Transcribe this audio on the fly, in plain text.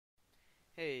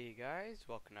Hey guys,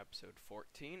 welcome to episode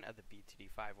 14 of the BTD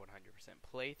 5 100%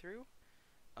 playthrough.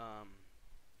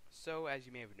 So as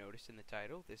you may have noticed in the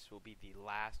title, this will be the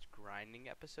last grinding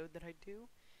episode that I do,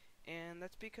 and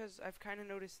that's because I've kind of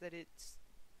noticed that it's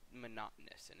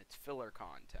monotonous and it's filler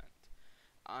content.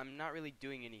 I'm not really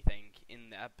doing anything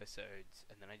in the episodes,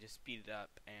 and then I just speed it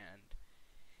up, and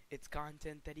it's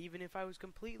content that even if I was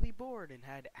completely bored and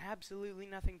had absolutely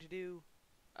nothing to do,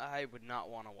 I would not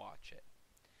want to watch it.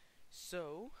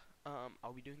 So,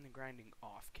 I'll be doing the grinding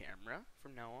off camera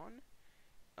from now on.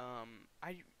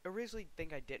 I originally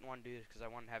think I didn't want to do this because I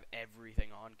wanted to have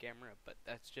everything on camera, but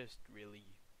that's just really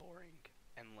boring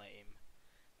and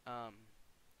lame.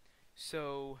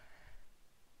 So,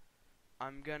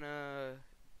 I'm gonna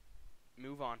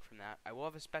move on from that. I will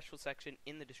have a special section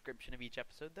in the description of each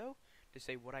episode, though, to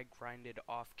say what I grinded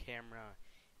off camera,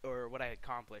 or what I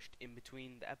accomplished in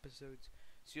between the episodes.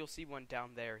 So you'll see one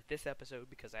down there this episode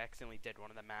because I accidentally did one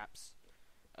of the maps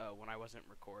when I wasn't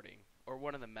recording, or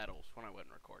one of the medals when I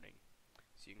wasn't recording.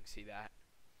 So you can see that.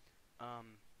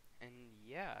 And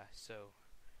yeah, so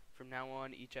from now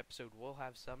on each episode will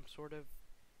have some sort of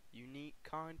unique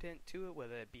content to it,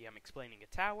 whether it be I'm explaining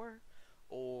a tower,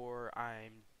 or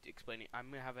I'm going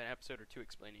to have an episode or two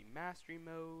explaining mastery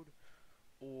mode,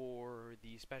 or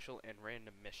the special and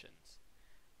random missions.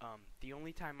 The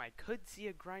only time I could see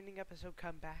a grinding episode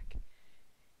come back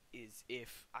is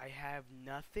if I have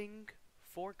nothing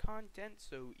for content,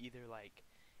 so either like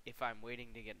if I'm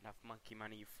waiting to get enough monkey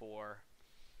money for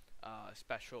a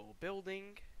specialty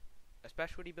building,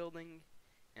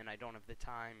 and I don't have the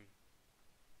time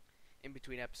in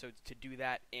between episodes to do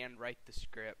that and write the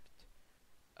script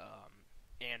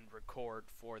and record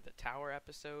for the tower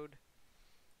episode.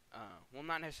 Well,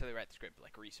 not necessarily write the script, but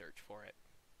like research for it.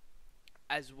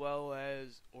 As well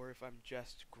as, or if I'm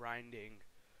just grinding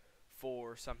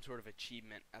for some sort of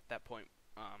achievement at that point,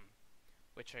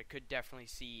 which I could definitely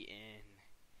see in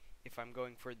if I'm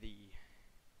going for the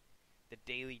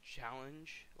daily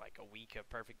challenge, like a week of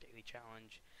perfect daily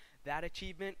challenge. That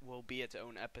achievement will be its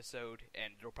own episode,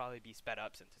 and it'll probably be sped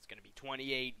up since it's going to be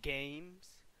 28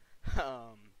 games.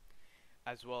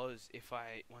 As well as if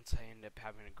once I end up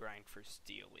having to grind for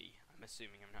Steely, I'm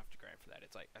assuming I'm going to have to grind for that.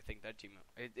 It's like, I think that achievement,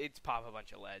 it's pop a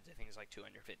bunch of leads. I think it's like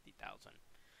 250,000.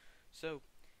 So,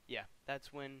 yeah,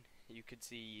 that's when you could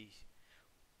see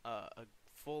a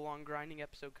full-on grinding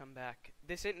episode come back.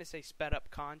 This isn't to say sped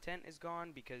up content is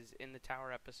gone, because in the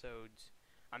tower episodes,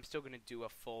 I'm still going to do a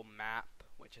full map,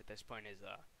 which at this point is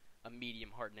a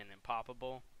medium hardened and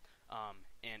impoppable.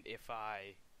 And if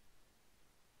I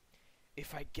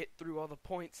get through all the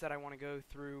points that I want to go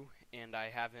through and I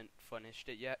haven't finished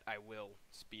it yet, I will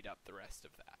speed up the rest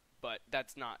of that. But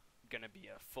that's not going to be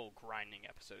a full grinding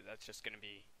episode. That's just going to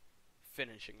be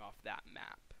finishing off that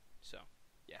map. So,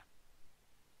 yeah.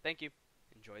 Thank you.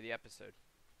 Enjoy the episode.